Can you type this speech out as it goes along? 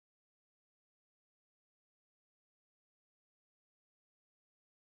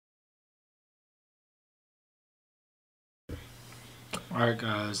Alright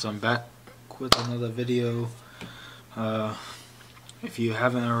guys, I'm back with another video. If you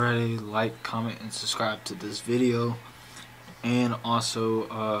haven't already, like, comment, and subscribe to this video. And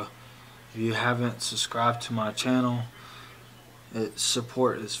also, if you haven't subscribed to my channel,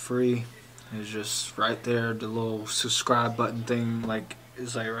 support is free. It's just right there, the little subscribe button thing,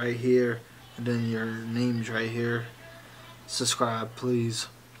 is like right here, and then your name's right here. Subscribe, please.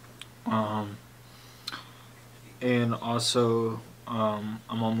 And also, I'm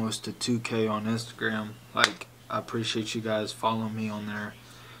almost to 2K on Instagram. I appreciate you guys following me on there.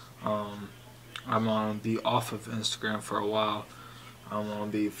 I'm gonna be off of Instagram for a while. I'm gonna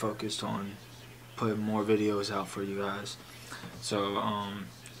be focused on putting more videos out for you guys. So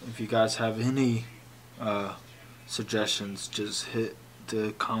if you guys have any suggestions, just hit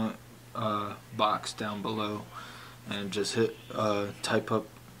the comment box down below and just type up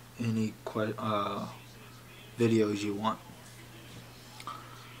any videos you want.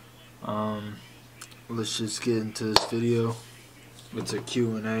 Let's just get into this video. It's a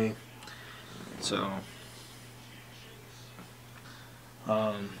Q&A. So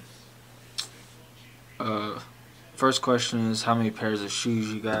first question is, how many pairs of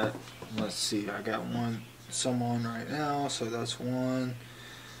shoes you got? Let's see, I got some on right now, so that's one.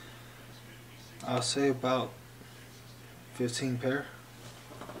 I'll say about 15 pair.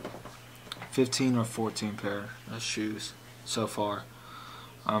 15 or 14 pair of shoes so far.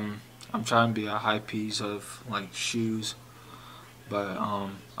 I'm trying to be a high piece of shoes, but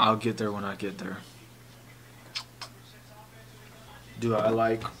I'll get there when I get there. Do I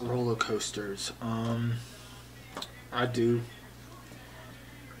like roller coasters? I do.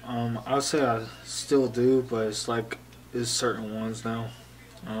 I'll say I still do, but it's certain ones now.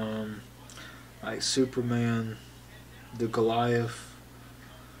 Like Superman, the Goliath.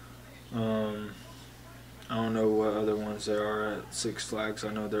 I don't know what other ones there are at Six Flags.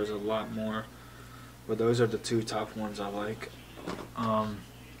 I know there's a lot more, but those are the two top ones I like.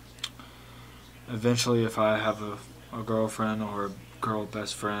 Eventually, if I have a girlfriend or a girl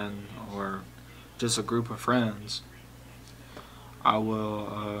best friend or just a group of friends, I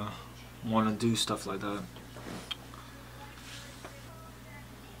will want to do stuff like that.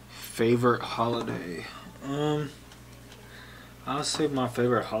 Favorite holiday? I'll say my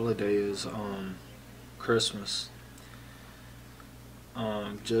favorite holiday is Christmas.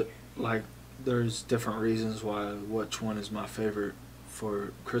 There's different reasons which one is my favorite.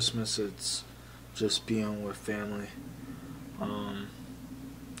 For Christmas, it's just being with family.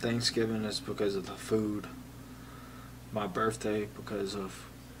 Thanksgiving is because of the food. My birthday because of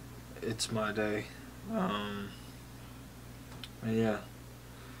it's my day. And yeah,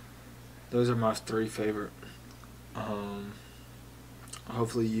 those are my three favorite.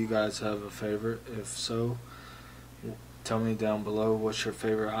 Hopefully you guys have a favorite. If so, tell me down below what your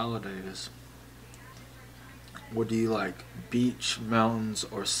favorite holiday is. What do you like? Beach, mountains,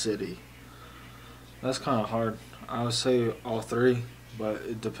 or city? That's kind of hard. I would say all three, but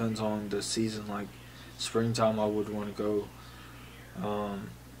it depends on the season. Like springtime, I would want to go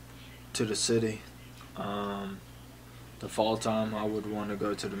to the city. The fall time, I would want to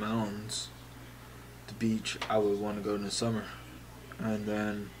go to the mountains. The beach, I would want to go in the summer. And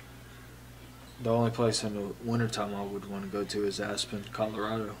then the only place in the wintertime I would want to go to is Aspen,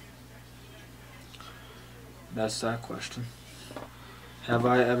 Colorado. That's that question. Have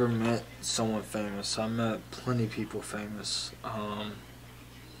I ever met someone famous? I met plenty of people famous.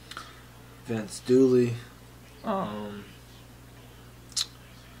 Vince Dooley. The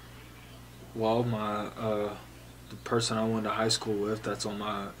person I went to high school with, that's on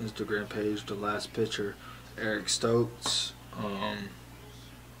my Instagram page, the last picture, Eric Stokes.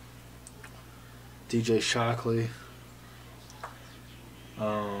 DJ Shockley,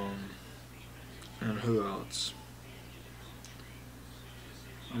 and who else?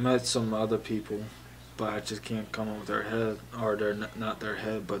 I met some other people, but I just can't come up with their head, or not their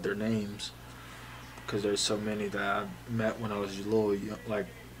head, but their names, because there's so many that I met when I was little, like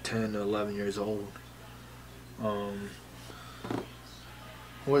 10 to 11 years old.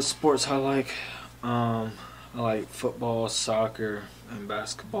 What sports I like? I like football, soccer, and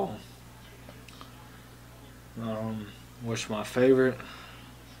basketball. What's my favorite?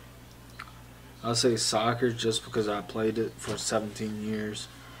 I'll say soccer, just because I played it for 17 years.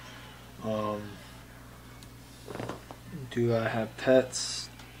 Do I have pets?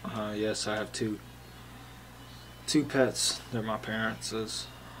 Yes, I have two pets. They're my parents'.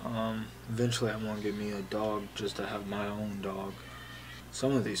 Eventually I want to get me a dog, just to have my own dog.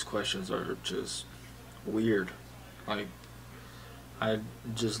 Some of these questions are just weird. I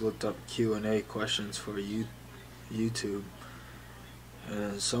just looked up Q&A questions for YouTube,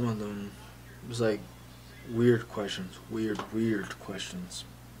 and some of them was like weird questions, weird questions.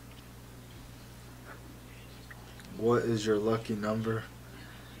 What is your lucky number?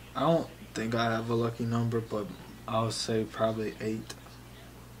 I don't think I have a lucky number, but I would say probably 8,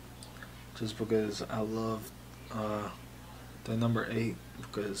 just because I love the number 8,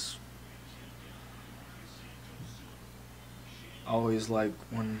 because I always like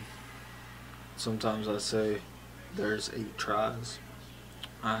when sometimes I say there's 8 tries.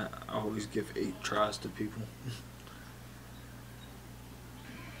 I always give 8 tries to people.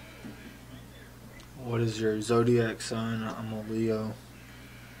 What is your zodiac sign? I'm a Leo.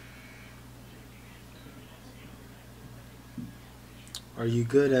 Are you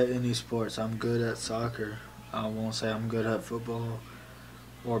good at any sports? I'm good at soccer. I won't say I'm good at football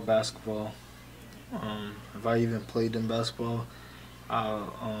or basketball. If I even played in basketball,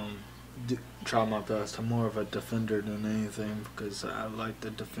 I'll try my best. I'm more of a defender than anything because I like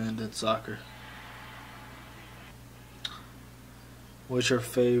to defend in soccer. What's your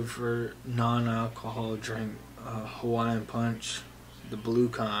favorite non-alcohol drink? Hawaiian Punch, the blue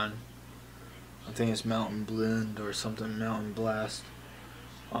kind. I think it's Mountain Blend or something, Mountain Blast,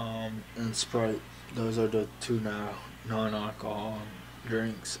 and Sprite. Those are the 2 now non-alcohol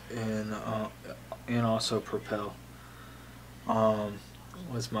drinks, and also Propel.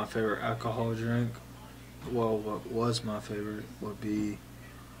 What's my favorite alcohol drink? Well, what was my favorite would be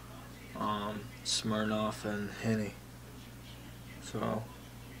Smirnoff and Henny. So,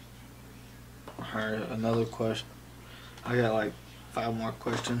 alright, another question. I got like 5 more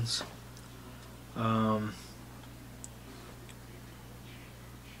questions.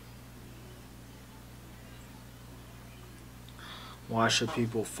 Why should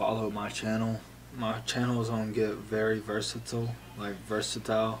people follow my channel? My channel is gonna get very versatile. I'm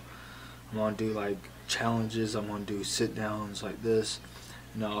gonna do like challenges. I'm gonna do sit downs like this,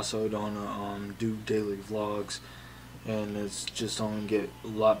 and I also gonna do daily vlogs. And it's just gonna get a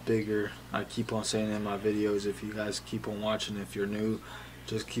lot bigger. I keep on saying in my videos, if you guys keep on watching, if you're new,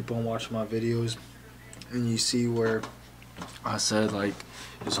 just keep on watching my videos, and you see where I said like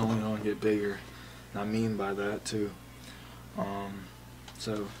it's only gonna get bigger, and I mean by that too.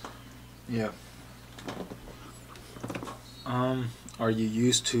 So yeah. Are you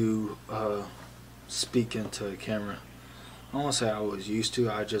used to speaking to a camera? I don't want to say I was used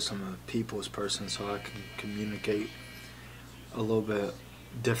to. I just am a people's person, so I can communicate a little bit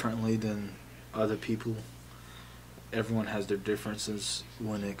differently than other people. Everyone has their differences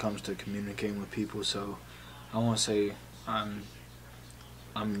when it comes to communicating with people, so I want to say I'm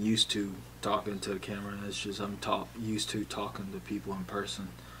used to talking to a camera. It's just I'm used to talking to people in person.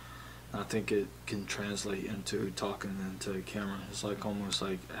 I think it can translate into talking into a camera. It's like almost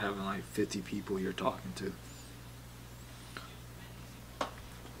like having like 50 people you're talking to.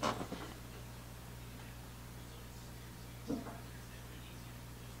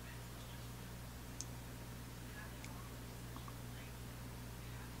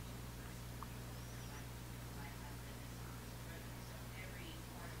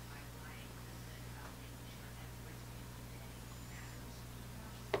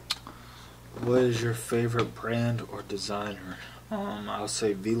 What is your favorite brand or designer? I'll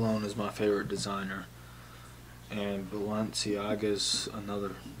say Vlone is my favorite designer, and Balenciaga's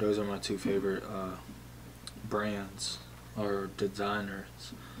another. Those are my 2 favorite brands or designers.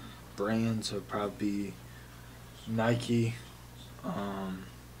 Brands would probably be Nike,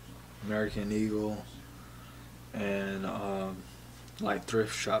 American Eagle, and like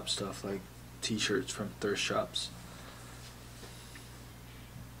thrift shop stuff, like t-shirts from thrift shops.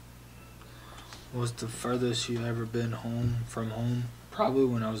 What's the furthest you ever been from home? Probably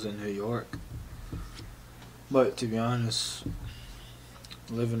when I was in New York. But to be honest,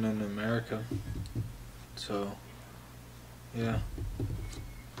 living in America, so yeah.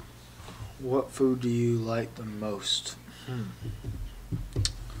 What food do you like the most?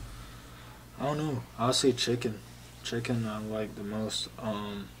 I don't know. I'll say chicken. Chicken I like the most.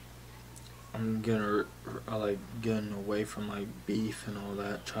 I like getting away from like beef and all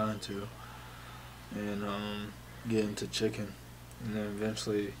that, trying to, and get into chicken, and then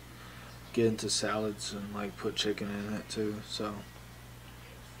eventually get into salads and like put chicken in it too. So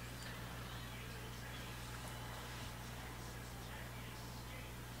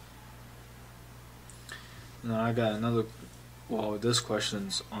now I got another. Well, this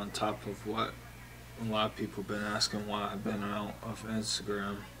question's on top of what a lot of people have been asking, why I've been out of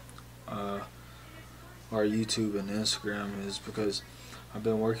Instagram, or YouTube and Instagram, is because I've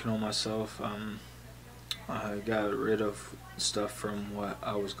been working on myself. I got rid of stuff from what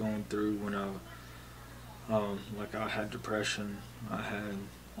I was going through when Like I had depression, I had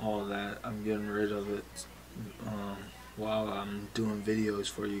all of that. I'm getting rid of it while I'm doing videos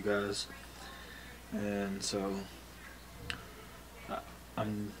for you guys, and so I,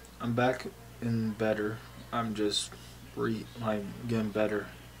 I'm back and better. I'm just getting better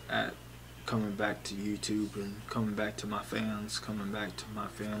at coming back to YouTube and coming back to my fans, coming back to my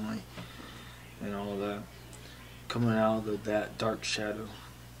family, and all that. Coming out of that dark shadow.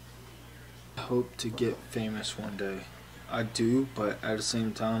 I hope to get famous one day. I do, but at the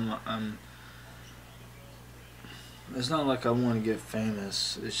same time, it's not like I want to get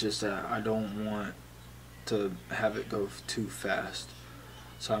famous. It's just that I don't want to have it go too fast.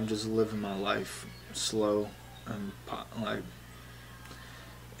 So I'm just living my life slow and like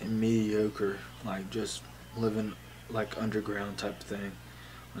and mediocre, like just living like underground type of thing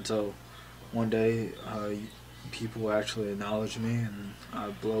until one day people actually acknowledge me and I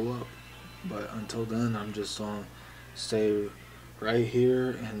blow up. But until then, I'm just gonna stay right here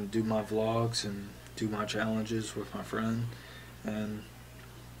and do my vlogs and do my challenges with my friend, and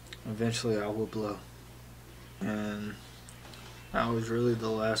eventually I will blow. And that was really the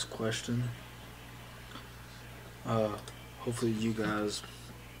last question. Hopefully you guys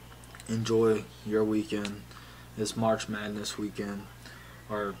enjoy your weekend, this March Madness weekend,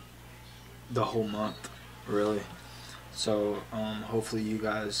 or the whole month, really. So hopefully you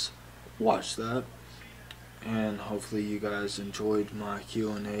guys watch that, and hopefully you guys enjoyed my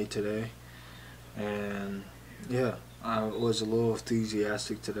Q&A today. And yeah, I was a little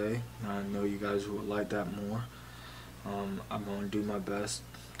enthusiastic today. I know you guys would like that more. I'm going to do my best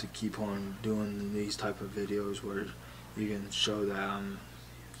to keep on doing these type of videos where you can show that I'm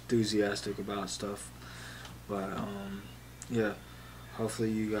enthusiastic about stuff. But yeah, hopefully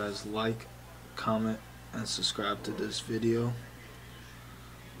you guys like, comment, and subscribe to this video.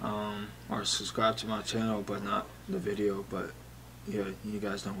 Or subscribe to my channel, but not the video, but yeah, you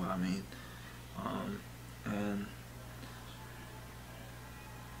guys know what I mean. And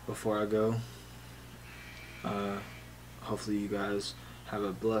before I go, hopefully you guys have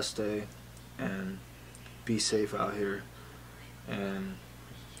a blessed day and be safe out here, and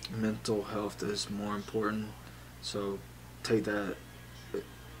mental health is more important, so take that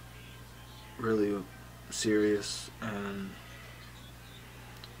really serious, and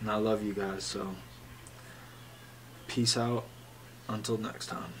I love you guys, so peace out until next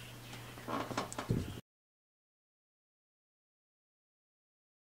time.